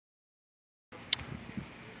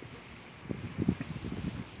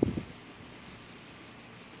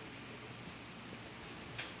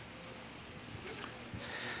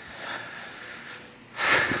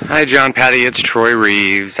Hi John Patty, it's Troy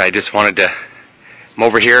Reeves. I'm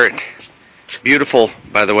over here at beautiful,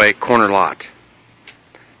 by the way, corner lot.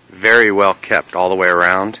 Very well kept all the way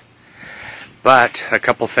around. But a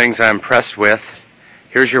couple things I'm impressed with.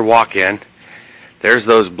 Here's your walk-in. There's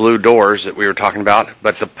those blue doors that we were talking about,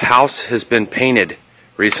 but the house has been painted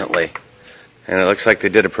recently, and it looks like they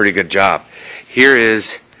did a pretty good job. Here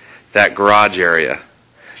is that garage area.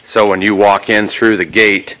 So when you walk in through the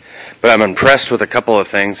gate, but I'm impressed with a couple of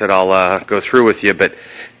things that I'll go through with you, but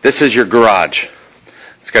this is your garage.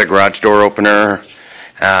 It's got a garage door opener.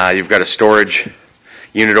 You've got a storage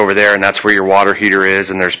unit over there, and that's where your water heater is,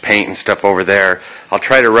 and there's paint and stuff over there. I'll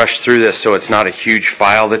try to rush through this so it's not a huge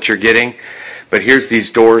file that you're getting, but here's these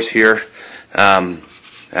doors here.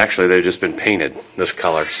 Actually, they've just been painted this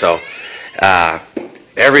color, so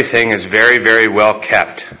everything is very, very well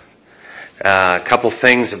kept. A couple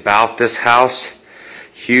things about this house.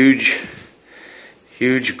 Huge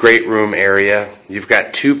great room area. You've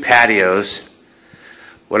got two patios.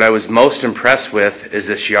 What I was most impressed with is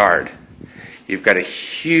this yard. You've got a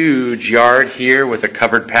huge yard here with a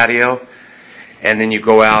covered patio, and then you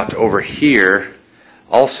go out over here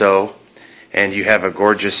also, and you have a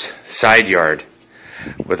gorgeous side yard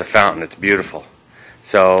with a fountain. It's beautiful.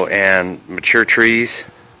 So, and mature trees.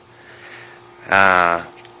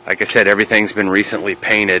 Like I said, everything's been recently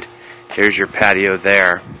painted. Here's your patio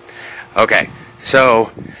there. Okay,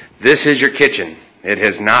 so this is your kitchen. It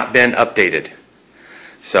has not been updated.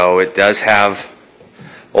 So it does have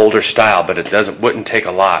older style, but it wouldn't take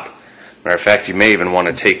a lot. Matter of fact, you may even want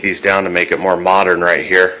to take these down to make it more modern right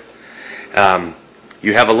here.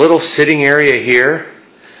 You have a little sitting area here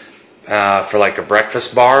for like a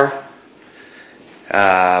breakfast bar,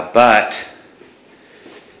 but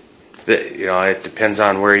it depends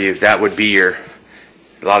on where that would be your.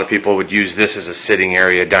 A lot of people would use this as a sitting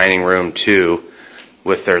area, dining room too,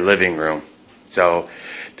 with their living room. So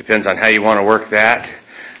depends on how you want to work that.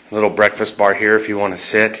 A little breakfast bar here if you want to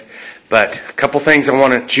sit. But a couple things I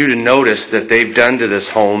wanted you to notice that they've done to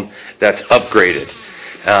this home that's upgraded.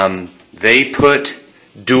 They put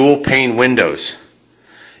dual pane windows.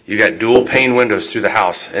 You got dual pane windows through the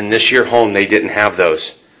house. In this year home they didn't have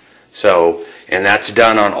those. So, and that's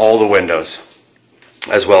done on all the windows,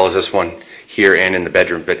 as well as this one here and in the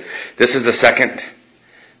bedroom. But this is the second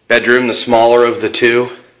bedroom, the smaller of the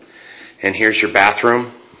two, and here's your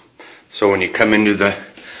bathroom. So when you come into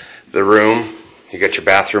the room, you got your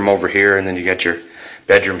bathroom over here, and then you got your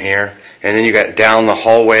bedroom here, and then you got down the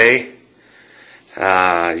hallway,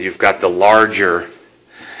 you've got the larger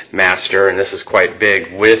master, and this is quite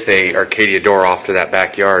big, with a Arcadia door off to that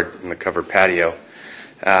backyard and the covered patio.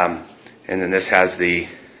 And then this has the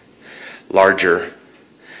larger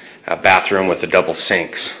bathroom with the double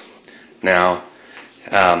sinks. Now,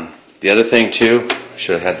 the other thing too,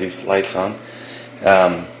 should have had these lights on,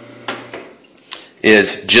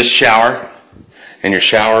 is just shower, and your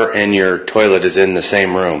shower and your toilet is in the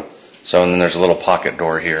same room. So, and then there's a little pocket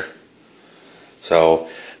door here. So,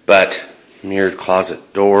 but mirrored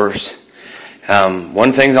closet doors.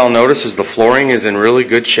 One thing I'll notice is the flooring is in really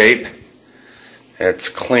good shape. It's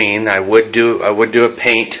clean. I would do a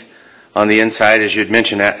paint on the inside, as you'd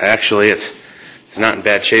mentioned. Actually, it's not in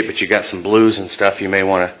bad shape, but you got some blues and stuff you may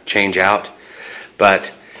want to change out.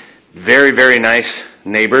 But very, very nice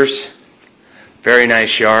neighbors. Very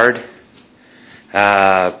nice yard.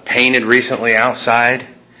 Painted recently outside.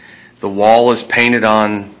 The wall is painted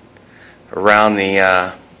on around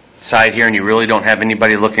the side here, and you really don't have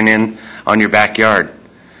anybody looking in on your backyard.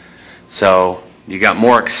 So you got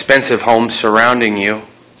more expensive homes surrounding you.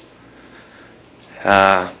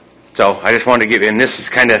 So I just wanted to give you, and this is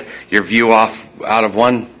kind of your view out of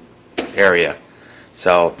one area.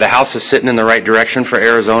 So the house is sitting in the right direction for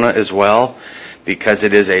Arizona as well, because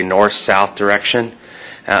it is a north-south direction.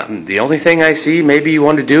 The only thing I see maybe you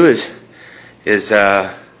want to do is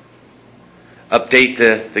update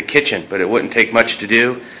the kitchen, but it wouldn't take much to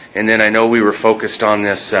do. And then I know we were focused on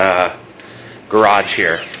this garage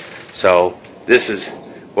here. So this is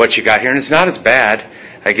what you got here, and it's not as bad.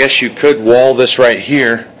 I guess you could wall this right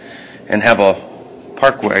here and have a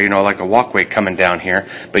parkway, like a walkway coming down here,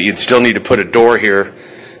 but you'd still need to put a door here,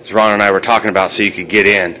 as Ron and I were talking about, so you could get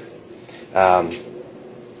in.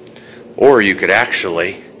 Or you could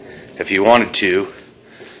actually, if you wanted to,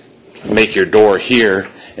 make your door here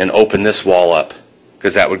and open this wall up,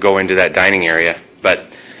 because that would go into that dining area. But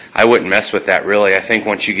I wouldn't mess with that, really. I think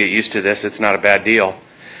once you get used to this, it's not a bad deal.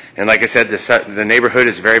 And like I said, the neighborhood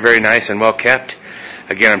is very, very nice and well kept.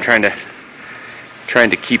 Again, I'm trying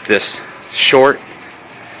to keep this short,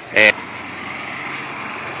 and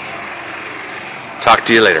talk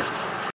to you later.